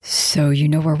So you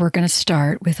know where we're going to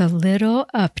start with a little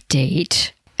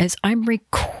update. As I'm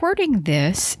recording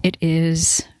this, it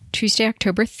is Tuesday,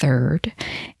 October 3rd,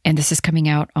 and this is coming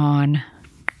out on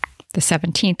the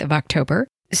 17th of October.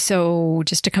 So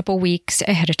just a couple weeks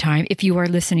ahead of time. If you are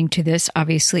listening to this,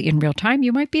 obviously in real time,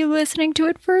 you might be listening to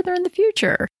it further in the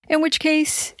future, in which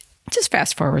case, just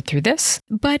fast forward through this.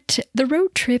 But the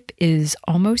road trip is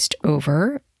almost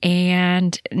over.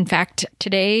 And in fact,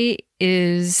 today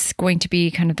is going to be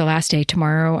kind of the last day.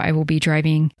 Tomorrow, I will be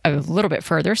driving a little bit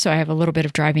further. So I have a little bit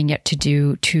of driving yet to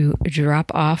do to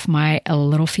drop off my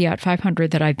little Fiat 500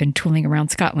 that I've been tooling around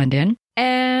Scotland in.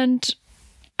 And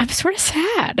I'm sort of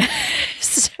sad.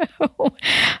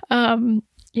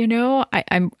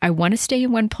 I want to stay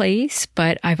in one place,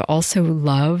 but I've also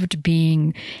loved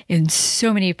being in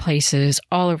so many places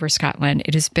all over Scotland.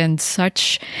 It has been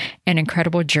such an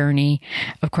incredible journey.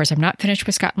 Of course, I'm not finished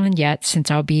with Scotland yet,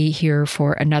 since I'll be here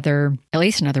for at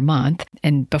least another month,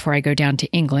 and before I go down to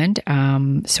England.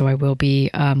 So I will be,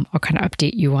 I'll kind of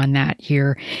update you on that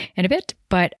here in a bit.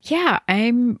 But yeah,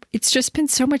 it's just been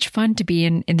so much fun to be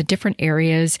in the different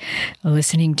areas,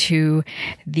 listening to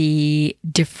the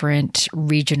different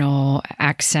regional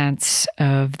accents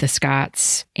of the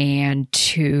Scots, and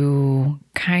to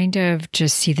kind of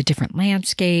just see the different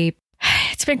landscape.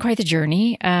 It's been quite the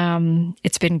journey.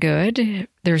 It's been good.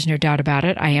 There's no doubt about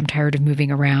it. I am tired of moving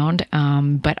around,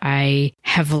 but I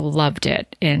have loved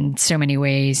it in so many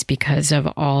ways because of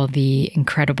all the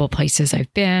incredible places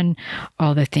I've been,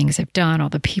 all the things I've done, all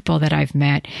the people that I've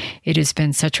met. It has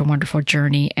been such a wonderful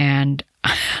journey, and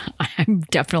I'm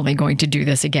definitely going to do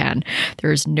this again.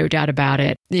 There's no doubt about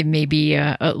it. It may be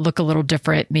look a little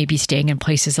different, maybe staying in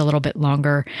places a little bit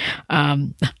longer.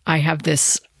 I have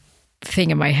this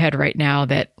thing in my head right now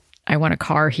that I want a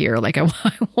car here. Like I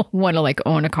want to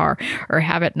own a car, or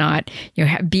have it not,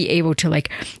 be able to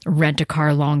rent a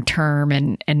car long term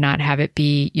and not have it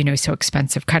be, so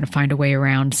expensive, kind of find a way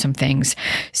around some things.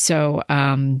 So,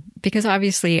 because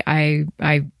obviously I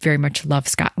very much love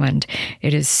Scotland.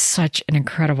 It is such an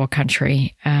incredible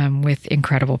country, with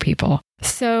incredible people.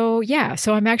 So yeah,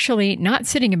 so I'm actually not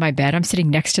sitting in my bed. I'm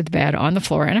sitting next to the bed on the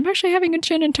floor, and I'm actually having a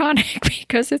gin and tonic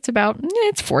because it's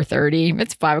 4:30.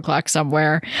 It's 5 o'clock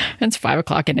somewhere. It's 5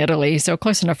 o'clock in Italy, so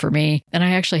close enough for me. And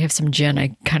I actually have some gin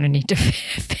I kind of need to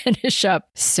finish up.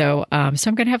 So I'm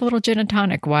going to have a little gin and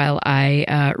tonic while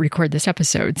I record this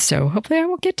episode. So hopefully I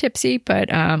won't get tipsy,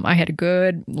 but I had a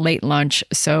good late lunch,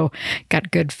 so got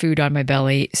good food on my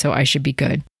belly, so I should be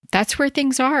good. That's where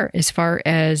things are as far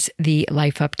as the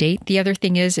life update. The other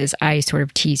thing is I sort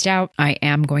of teased out, I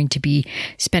am going to be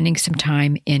spending some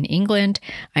time in England.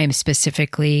 I am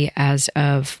specifically, as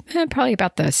of probably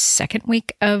about the second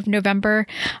week of November,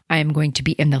 I am going to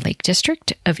be in the Lake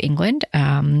District of England.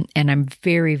 And I'm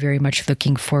very, very much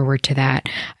looking forward to that.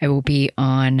 I will be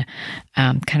on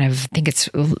I think it's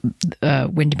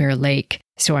Windermere Lake.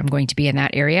 So I'm going to be in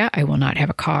that area. I will not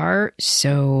have a car.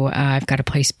 So I've got a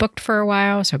place booked for a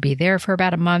while. So I'll be there for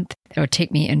about a month. It would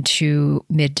take me into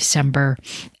mid-December.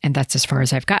 And that's as far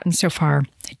as I've gotten so far.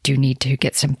 I do need to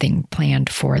get something planned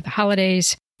for the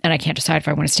holidays. And I can't decide if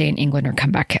I want to stay in England or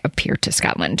come back up here to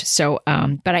Scotland. So,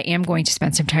 but I am going to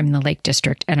spend some time in the Lake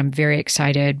District, and I'm very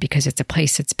excited because it's a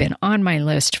place that's been on my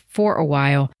list for a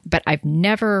while, but I've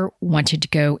never wanted to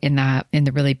go in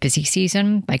the really busy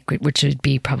season, which would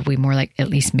be probably more like at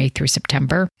least May through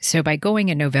September. So by going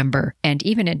in November and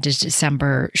even into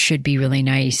December should be really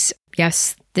nice.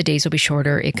 Yes, the days will be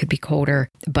shorter. It could be colder,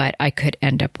 but I could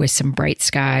end up with some bright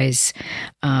skies,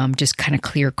 just kind of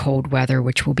clear, cold weather,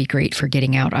 which will be great for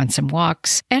getting out on some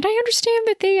walks. And I understand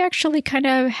that they actually kind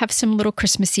of have some little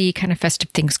Christmassy kind of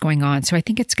festive things going on. So I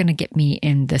think it's going to get me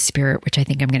in the spirit, which I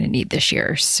think I'm going to need this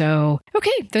year. So,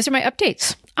 okay, those are my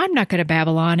updates. I'm not going to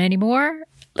babble on anymore.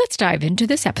 Let's dive into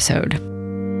this episode.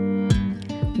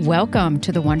 Welcome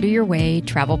to the Wonder Your Way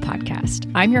Travel Podcast.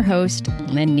 I'm your host,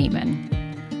 Lynn Neiman.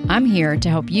 I'm here to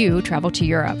help you travel to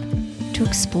Europe, to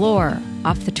explore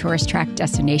off the tourist track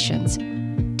destinations,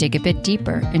 dig a bit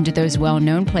deeper into those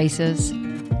well-known places,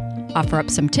 offer up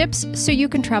some tips so you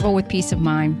can travel with peace of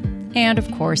mind, and of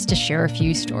course, to share a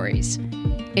few stories.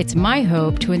 It's my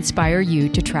hope to inspire you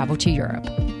to travel to Europe,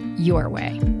 your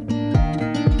way.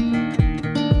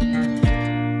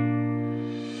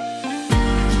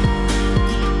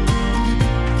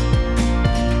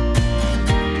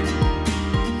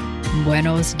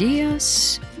 Buenos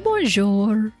dias,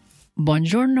 bonjour,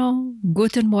 buongiorno,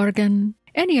 guten morgen,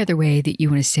 any other way that you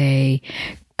want to say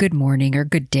good morning or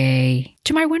good day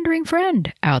to my wondering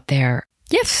friend out there.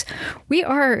 Yes, we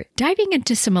are diving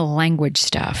into some language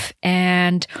stuff.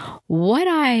 And what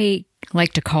I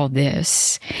like to call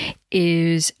this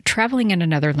is traveling in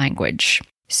another language.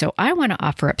 So I want to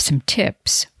offer up some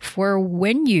tips for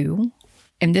when you,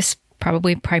 and this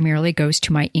probably primarily goes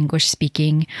to my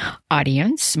English-speaking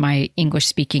audience, my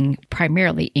English-speaking,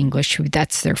 primarily English, who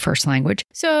that's their first language.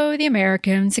 So the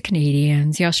Americans, the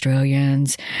Canadians, the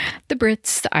Australians, the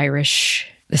Brits, the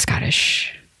Irish, the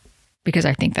Scottish, because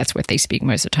I think that's what they speak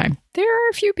most of the time. There are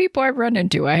a few people I've run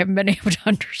into I haven't been able to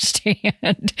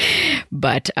understand.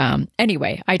 But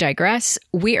anyway, I digress.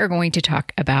 We are going to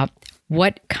talk about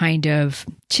what kind of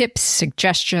tips,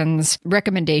 suggestions,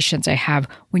 recommendations I have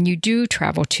when you do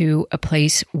travel to a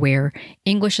place where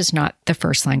English is not the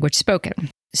first language spoken.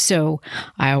 So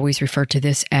I always refer to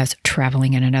this as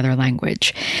traveling in another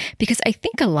language, because I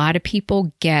think a lot of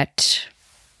people get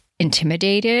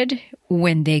intimidated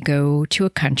when they go to a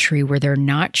country where they're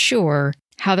not sure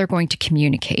how they're going to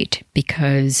communicate,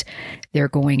 because they're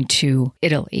going to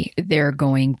Italy, they're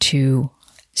going to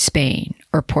Spain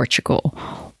or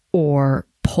Portugal or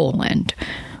Poland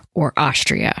or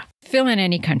Austria. Fill in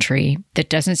any country that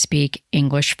doesn't speak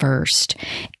English first.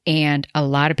 And a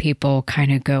lot of people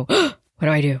kind of go, oh, what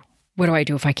do I do? What do I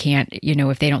do if I can't,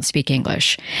 if they don't speak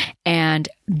English? And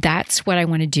that's what I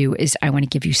want to do is I want to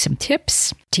give you some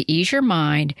tips to ease your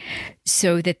mind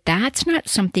so that that's not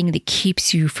something that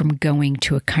keeps you from going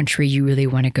to a country you really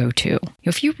want to go to.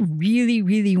 If you really,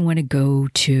 really want to go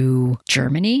to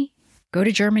Germany, go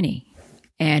to Germany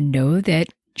and know that,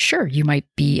 sure, you might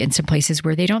be in some places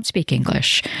where they don't speak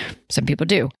English. Some people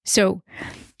do. So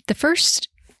the first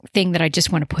thing that I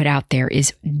just want to put out there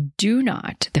is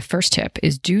the first tip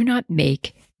is do not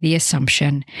make the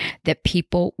assumption that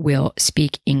people will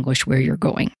speak English where you're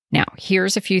going. Now,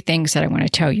 here's a few things that I want to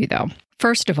tell you though.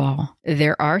 First of all,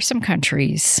 there are some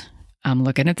countries, I'm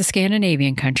looking at the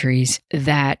Scandinavian countries,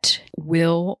 that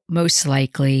will most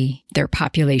likely, their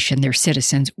population, their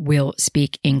citizens will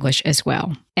speak English as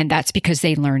well. And that's because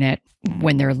they learn it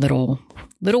when they're little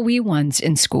wee ones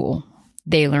in school.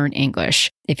 They learn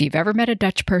English. If you've ever met a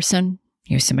Dutch person,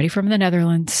 somebody from the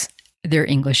Netherlands, their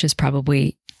English is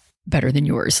probably better than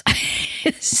yours.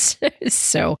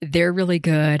 So they're really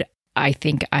good. I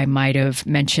think I might have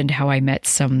mentioned how I met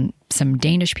some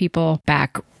Danish people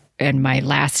back in my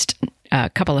last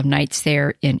couple of nights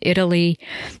there in Italy.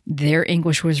 Their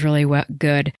English was really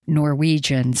good.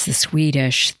 Norwegians, the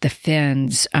Swedish, the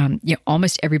Finns,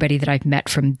 almost everybody that I've met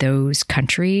from those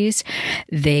countries,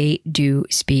 they do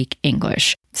speak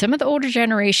English. Some of the older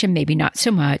generation, maybe not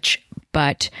so much,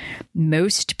 but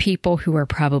most people who are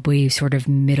probably sort of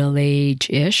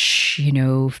middle-age-ish,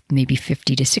 maybe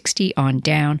 50 to 60 on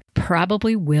down,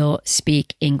 probably will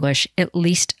speak English at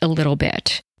least a little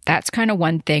bit. That's kind of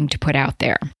one thing to put out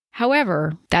there.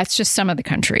 However, that's just some of the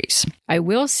countries. I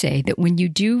will say that when you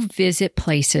do visit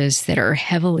places that are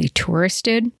heavily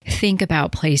touristed, think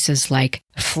about places like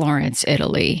Florence,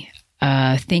 Italy.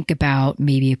 Think about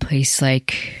maybe a place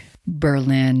like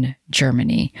Berlin,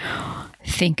 Germany.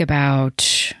 Think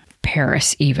about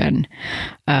Paris, even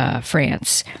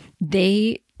France.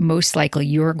 Most likely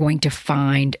you're going to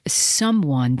find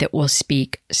someone that will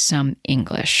speak some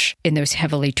English in those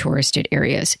heavily touristed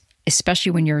areas,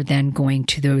 especially when you're then going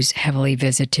to those heavily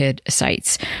visited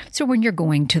sites. So when you're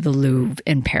going to the Louvre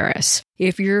in Paris,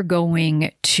 if you're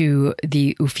going to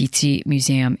the Uffizi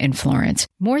Museum in Florence,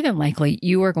 more than likely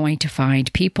you are going to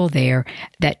find people there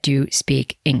that do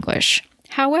speak English.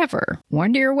 However,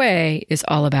 Wonder Your Way is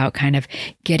all about kind of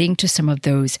getting to some of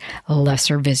those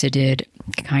lesser visited,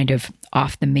 kind of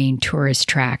off the main tourist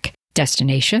track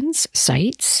destinations,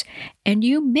 sites, and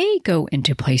you may go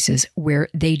into places where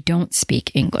they don't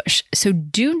speak English. So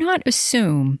do not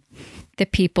assume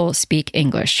that people speak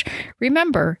English.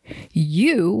 Remember,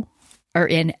 you are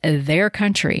in their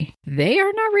country. They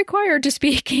are not required to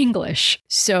speak English.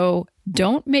 So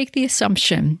don't make the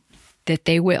assumption that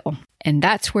they will. And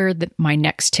that's where my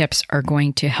next tips are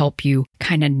going to help you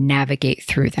kind of navigate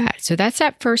through that. So that's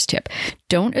that first tip.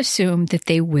 Don't assume that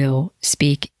they will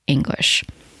speak English.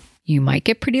 You might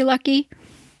get pretty lucky.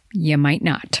 You might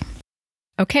not.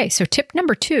 Okay, so tip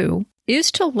number 2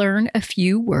 is to learn a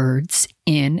few words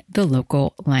in the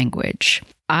local language.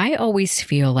 I always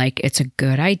feel like it's a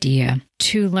good idea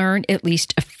to learn at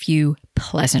least a few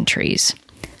pleasantries.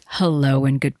 Hello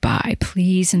and goodbye,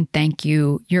 please and thank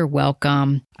you, you're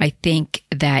welcome. I think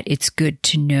that it's good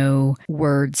to know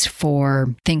words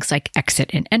for things like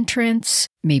exit and entrance,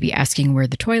 maybe asking where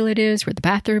the toilet is, where the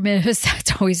bathroom is.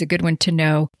 That's always a good one to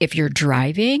know. If you're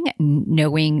driving,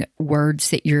 knowing words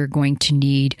that you're going to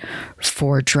need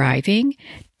for driving,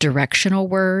 directional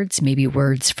words, maybe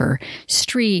words for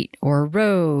street or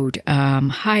road,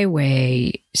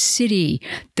 highway, city.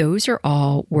 Those are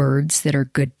all words that are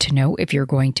good to know if you're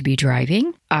going to be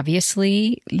driving.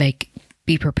 Obviously,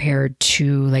 be prepared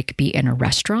to be in a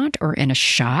restaurant or in a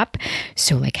shop.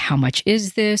 So how much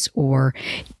is this? Or,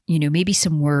 maybe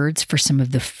some words for some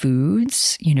of the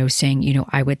foods, saying,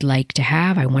 I would like to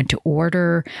have, I want to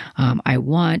order, I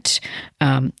want,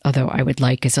 although I would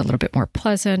like is a little bit more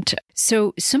pleasant.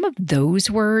 So some of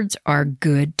those words are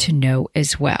good to know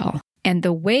as well. And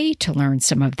the way to learn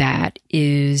some of that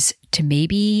is to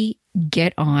maybe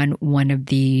get on one of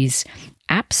these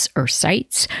apps or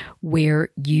sites where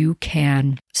you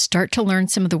can start to learn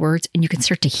some of the words and you can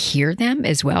start to hear them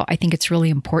as well. I think it's really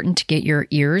important to get your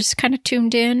ears kind of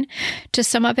tuned in to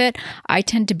some of it. I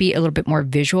tend to be a little bit more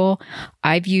visual.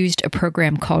 I've used a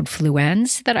program called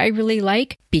Fluenz that I really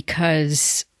like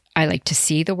because I like to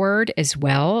see the word as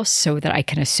well so that I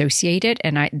can associate it.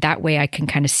 And that way I can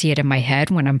kind of see it in my head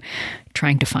when I'm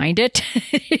trying to find it.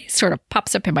 It sort of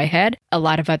pops up in my head. A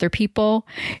lot of other people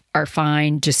are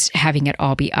fine just having it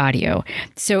all be audio.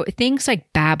 So things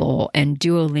like Babbel and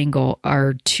Duolingo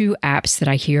are two apps that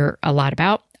I hear a lot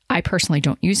about. I personally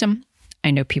don't use them.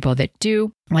 I know people that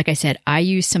do. Like I said, I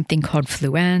use something called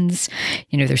Fluenz.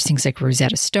 There's things like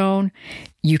Rosetta Stone.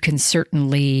 You can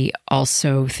certainly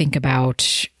also think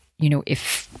about,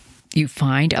 if you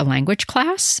find a language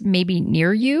class maybe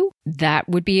near you, that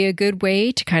would be a good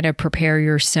way to kind of prepare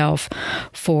yourself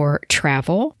for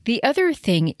travel. The other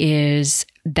thing is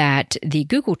that the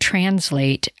Google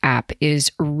Translate app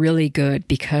is really good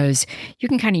because you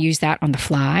can kind of use that on the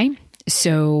fly.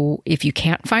 So if you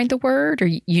can't find the word or,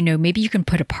 maybe you can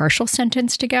put a partial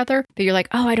sentence together, but you're like,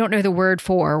 oh, I don't know the word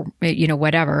for,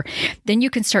 whatever. Then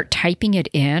you can start typing it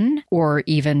in or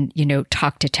even,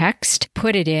 talk to text,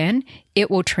 put it in. It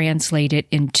will translate it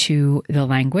into the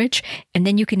language, and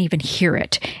then you can even hear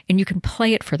it, and you can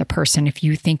play it for the person if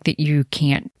you think that you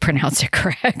can't pronounce it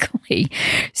correctly.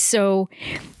 So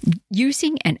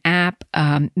using an app,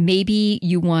 maybe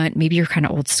you're kind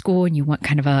of old school and you want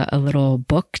kind of a little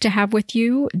book to have with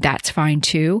you. That's fine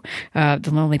too.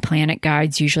 The Lonely Planet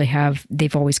guides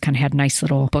they've always kind of had nice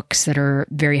little books that are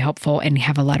very helpful and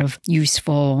have a lot of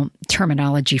useful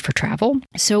terminology for travel.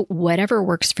 So whatever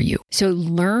works for you. So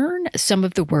learn some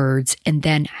of the words and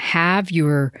then have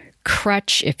your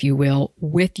crutch, if you will,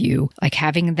 with you, like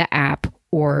having the app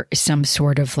or some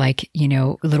sort of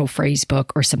little phrase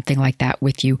book or something like that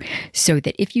with you, so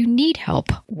that if you need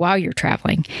help while you're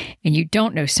traveling and you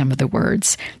don't know some of the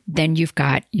words, then you've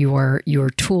got your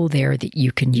tool there that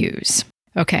you can use.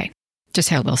 Okay. Just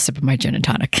had a little sip of my gin and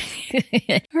tonic.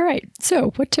 All right.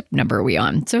 So what tip number are we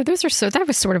on? So that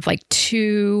was sort of like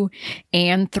 2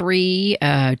 and 3.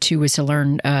 2 was to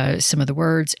learn some of the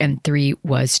words, and 3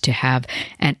 was to have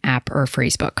an app or a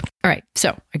phrase book. All right.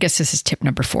 So I guess this is tip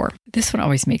number 4. This one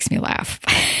always makes me laugh.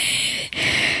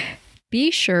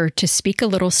 Be sure to speak a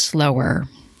little slower,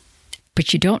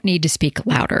 but you don't need to speak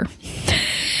louder.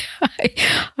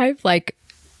 I've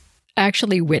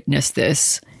actually witnessed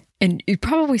this. And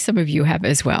probably some of you have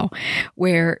as well,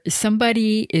 where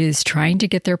somebody is trying to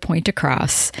get their point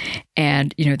across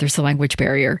and, there's a language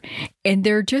barrier and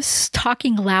they're just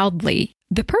talking loudly.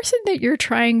 The person that you're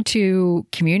trying to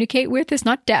communicate with is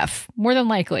not deaf, more than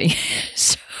likely.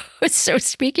 So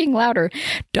speaking louder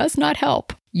does not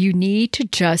help. You need to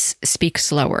just speak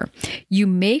slower. You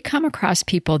may come across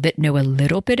people that know a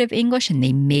little bit of English and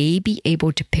they may be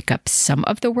able to pick up some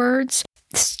of the words.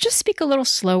 Just speak a little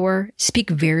slower, speak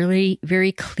very,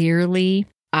 very clearly.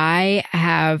 I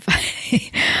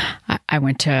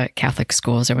went to Catholic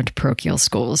schools. I went to parochial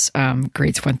schools,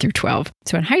 grades 1 through 12.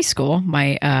 So in high school,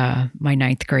 my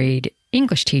 9th grade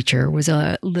English teacher was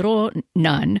a little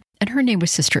nun, and her name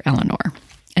was Sister Eleanor.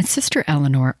 And Sister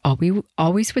Eleanor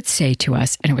always would say to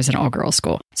us, and it was an all-girls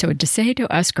school, so it would say to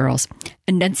us girls,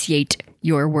 enunciate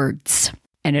your words.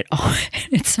 And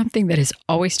it's something that has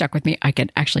always stuck with me. I can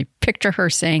actually picture her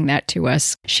saying that to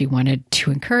us. She wanted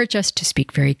to encourage us to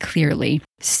speak very clearly.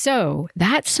 So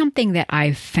that's something that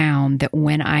I've found that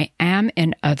when I am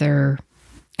in other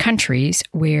countries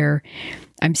where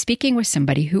I'm speaking with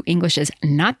somebody who English is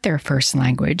not their first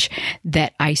language,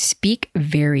 that I speak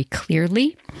very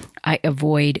clearly. I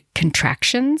avoid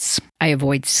contractions. I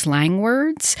avoid slang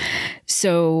words.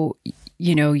 So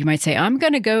you might say, I'm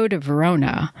going to go to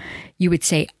Verona. You would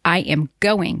say, I am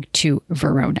going to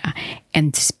Verona,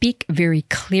 and speak very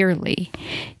clearly.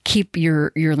 Keep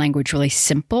your language really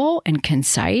simple and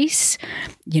concise.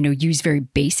 Use very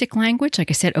basic language. Like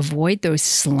I said, avoid those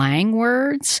slang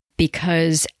words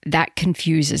because that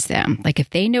confuses them. Like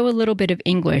if they know a little bit of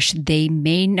English, they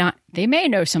may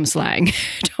know some slang.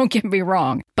 Don't get me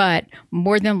wrong, but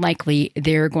more than likely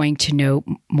they're going to know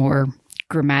more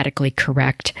grammatically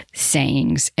correct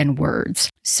sayings and words.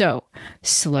 So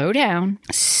slow down,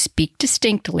 speak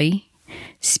distinctly,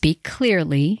 speak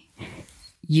clearly,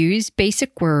 use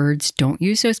basic words, don't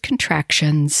use those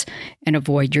contractions, and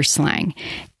avoid your slang.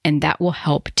 And that will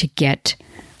help to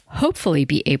hopefully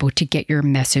be able to get your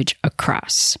message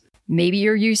across. Maybe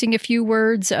you're using a few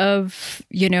words of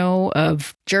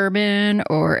German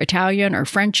or Italian or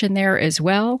French in there as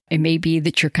well. It may be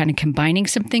that you're kind of combining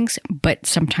some things, but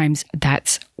sometimes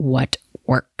that's what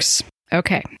works.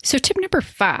 Okay, so tip number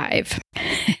 5.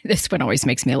 This one always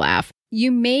makes me laugh.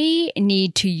 You may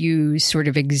need to use sort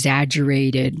of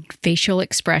exaggerated facial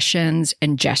expressions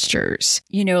and gestures,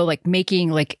 like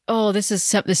making like, oh, this is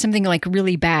something like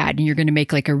really bad. And you're going to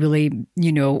make like a really,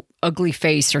 ugly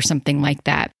face or something like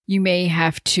that. You may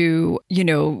have to,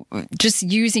 just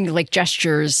using like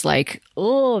gestures like,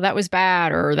 oh, that was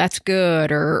bad, or that's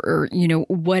good, or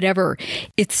whatever.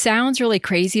 It sounds really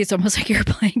crazy. It's almost like you're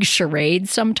playing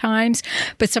charades sometimes,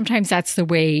 but sometimes that's the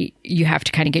way you have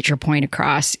to kind of get your point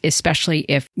across, especially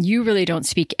if you really don't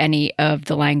speak any of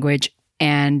the language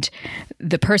and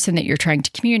the person that you're trying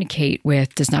to communicate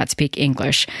with does not speak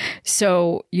English.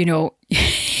 So,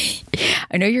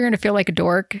 I know you're going to feel like a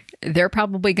dork. They're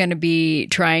probably going to be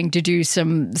trying to do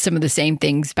some of the same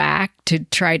things back to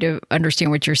try to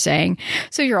understand what you're saying.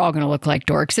 So you're all going to look like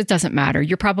dorks. It doesn't matter.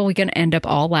 You're probably going to end up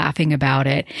all laughing about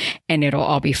it and it'll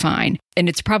all be fine. And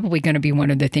it's probably going to be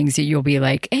one of the things that you'll be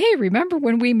like, hey, remember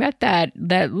when we met that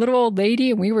little old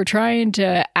lady and we were trying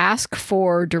to ask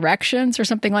for directions or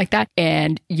something like that?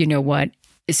 And you know what?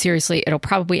 Seriously, it'll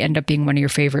probably end up being one of your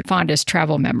favorite, fondest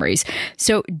travel memories.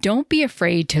 So don't be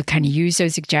afraid to kind of use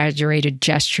those exaggerated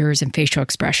gestures and facial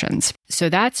expressions. So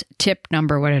that's tip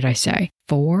number, what did I say?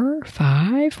 4,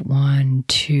 5, 1,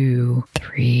 2,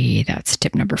 3. That's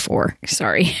tip number 4.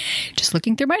 Sorry, just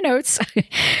looking through my notes.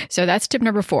 So that's tip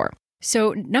number 4.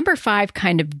 So number 5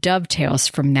 kind of dovetails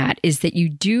from that is that you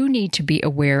do need to be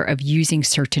aware of using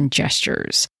certain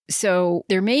gestures. So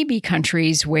there may be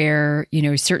countries where,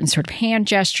 certain sort of hand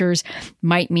gestures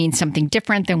might mean something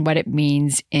different than what it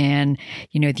means in,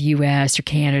 the US or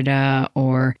Canada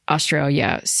or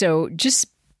Australia. So just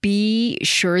be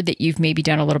sure that you've maybe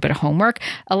done a little bit of homework.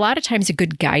 A lot of times a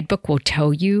good guidebook will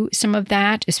tell you some of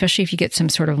that, especially if you get some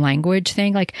sort of language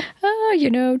thing like,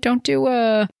 don't do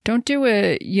a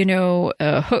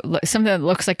hook, something that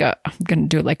looks like I'm going to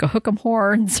do it like a hook 'em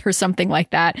horns or something like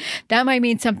that. That might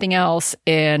mean something else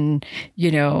in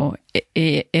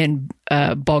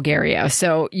Bulgaria.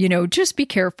 So, just be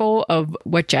careful of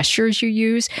what gestures you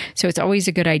use. So it's always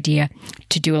a good idea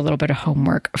to do a little bit of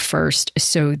homework first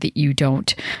so that you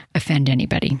don't offend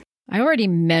anybody. I already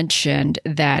mentioned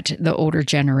that the older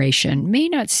generation may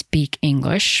not speak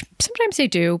English. Sometimes they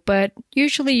do, but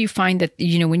usually you find that,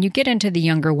 when you get into the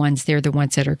younger ones, they're the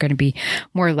ones that are going to be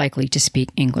more likely to speak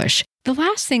English. The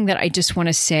last thing that I just want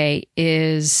to say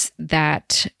is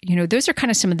that, those are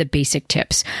kind of some of the basic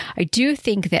tips. I do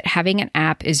think that having an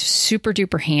app is super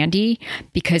duper handy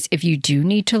because if you do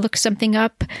need to look something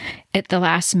up at the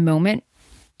last moment,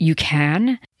 you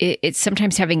can. It's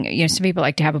sometimes having, some people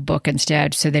like to have a book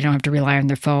instead so they don't have to rely on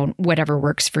their phone. Whatever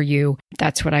works for you.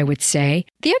 That's what I would say.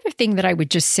 The other thing that I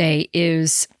would just say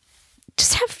is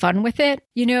just have fun with it.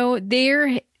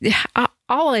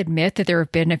 I'll admit that there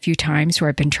have been a few times where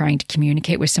I've been trying to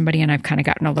communicate with somebody and I've kind of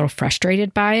gotten a little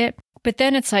frustrated by it. But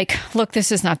then it's like, look,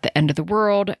 this is not the end of the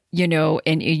world,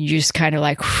 and you just kind of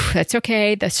like, that's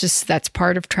okay. That's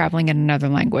part of traveling in another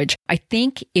language. I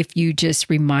think if you just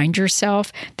remind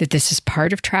yourself that this is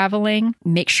part of traveling,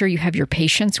 make sure you have your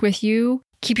patience with you,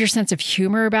 keep your sense of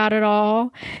humor about it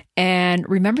all. And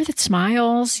remember that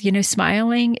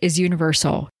smiling is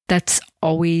universal. That's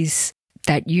always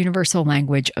that universal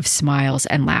language of smiles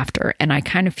and laughter. And I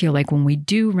kind of feel like when we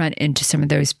do run into some of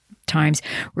those times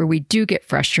where we do get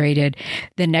frustrated,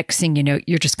 the next thing you know,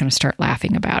 you're just going to start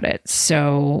laughing about it.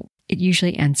 So it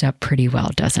usually ends up pretty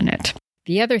well, doesn't it?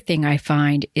 The other thing I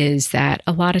find is that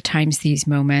a lot of times these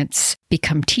moments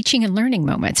become teaching and learning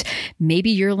moments. Maybe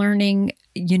you're learning,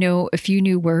 a few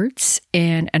new words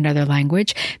in another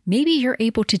language. Maybe you're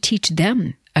able to teach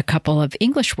them a couple of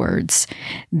English words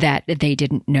that they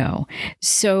didn't know.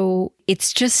 So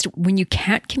it's just when you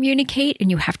can't communicate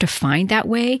and you have to find that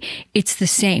way, it's the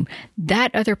same.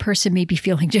 That other person may be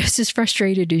feeling just as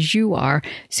frustrated as you are.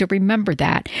 So remember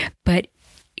that. But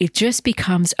it just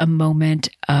becomes a moment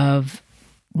of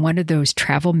one of those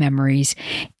travel memories.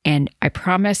 And I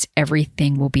promise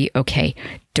everything will be okay.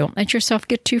 Don't let yourself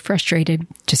get too frustrated.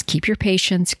 Just keep your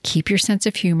patience, keep your sense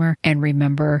of humor, and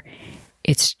remember,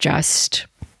 it's just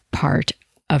part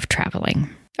of traveling.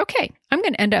 Okay, I'm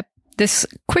going to end up this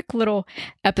quick little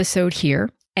episode here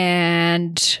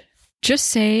and just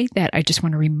say that I just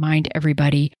want to remind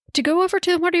everybody to go over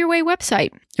to the Wonder Your Way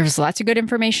website. There's lots of good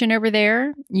information over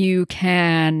there. You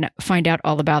can find out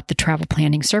all about the travel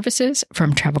planning services,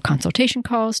 from travel consultation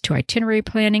calls to itinerary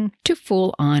planning to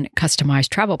full-on customized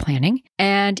travel planning,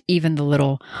 and even the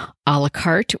little a la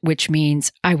carte, which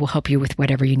means I will help you with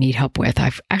whatever you need help with.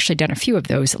 I've actually done a few of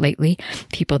those lately.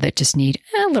 People that just need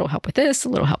a little help with this, a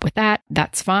little help with that.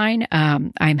 That's fine.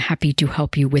 I'm happy to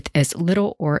help you with as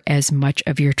little or as much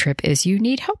of your trip as you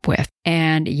need help with.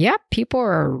 And yep, people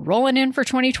are rolling in for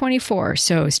 2024.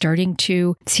 So starting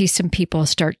to see some people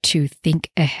start to think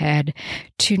ahead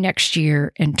to next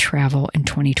year and travel in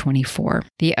 2024.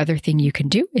 The other thing you can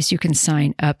do is you can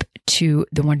sign up to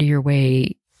the Wonder Your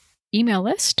Way email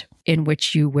list, in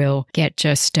which you will get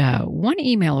just one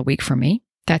email a week from me.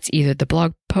 That's either the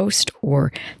blog post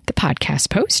or the podcast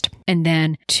post. And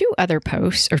then two other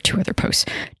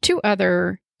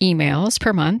emails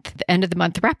per month. The end of the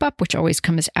month wrap up, which always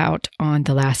comes out on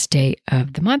the last day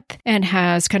of the month and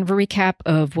has kind of a recap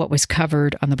of what was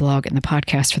covered on the blog and the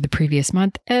podcast for the previous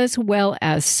month, as well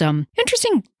as some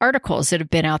interesting articles that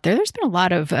have been out there. There's been a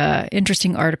lot of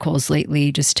interesting articles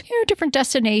lately, just different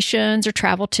destinations or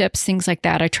travel tips, things like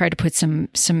that. I try to put some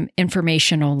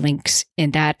informational links in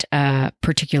that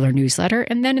particular newsletter.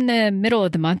 And then in the middle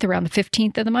of the month, around the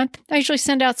 15th of the month, I usually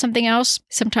send out something else.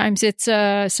 Sometimes it's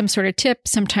some sort of tip.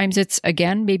 Sometimes it's,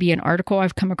 again, maybe an article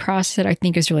I've come across that I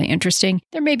think is really interesting.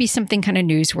 There may be something kind of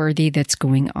newsworthy that's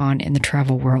going on in the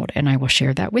travel world, and I will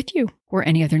share that with you, or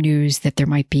any other news that there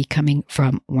might be coming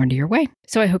from Wonder Your Way.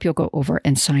 So I hope you'll go over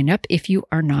and sign up if you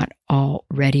are not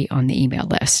already on the email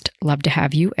list. Love to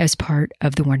have you as part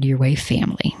of the Wonder Your Way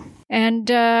family. And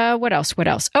what else?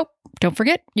 Oh, don't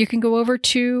forget, you can go over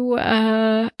to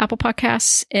Apple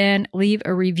Podcasts and leave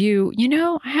a review.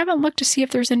 I haven't looked to see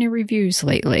if there's any reviews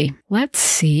lately. Let's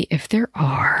see if there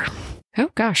are.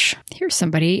 Oh, gosh. Here's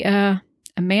somebody.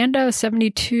 Amanda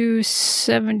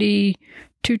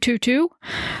 7270222.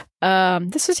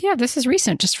 This is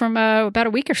recent, just from about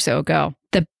a week or so ago.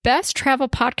 The best travel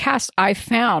podcast I've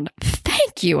found.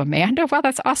 Thank you, Amanda. Wow,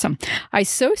 that's awesome. I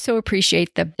so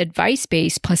appreciate the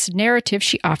advice-based plus narrative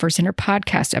she offers in her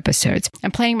podcast episodes.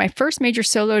 I'm planning my first major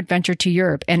solo adventure to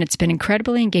Europe, and it's been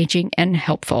incredibly engaging and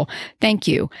helpful. Thank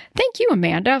you. Thank you,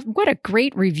 Amanda. What a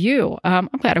great review. I'm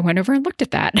glad I went over and looked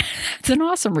at that. It's an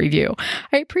awesome review.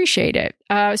 I appreciate it.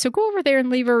 So go over there and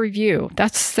leave a review.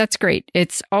 That's great.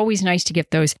 It's always nice to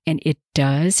get those, and it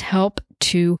does help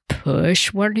to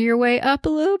push Wonder Your Way up a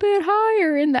little bit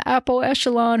higher in the Apple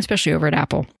echelon, especially over at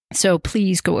Apple. So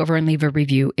please go over and leave a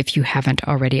review if you haven't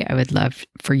already. I would love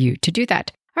for you to do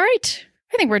that. All right.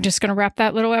 I think we're just going to wrap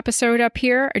that little episode up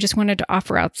here. I just wanted to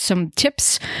offer out some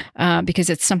tips because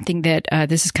it's something that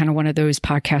this is kind of one of those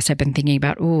podcasts I've been thinking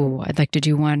about. Oh, I'd like to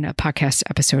do a podcast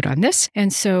episode on this.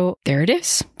 And so there it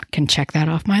is. Can check that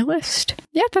off my list.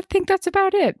 Yeah, I think that's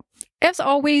about it. As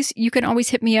always, you can always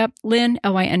hit me up, Lynn,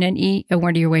 Lyne, at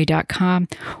wonderyourway.com,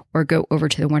 or go over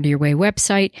to the Wonder Your Way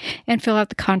website and fill out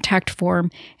the contact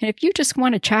form. And if you just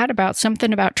want to chat about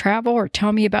something about travel or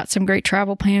tell me about some great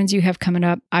travel plans you have coming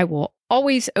up, I will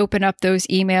always open up those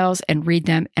emails and read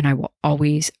them, and I will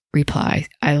always reply.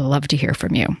 I love to hear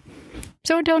from you.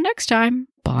 So until next time,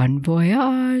 bon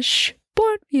voyage,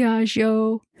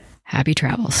 yo. Happy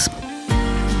travels.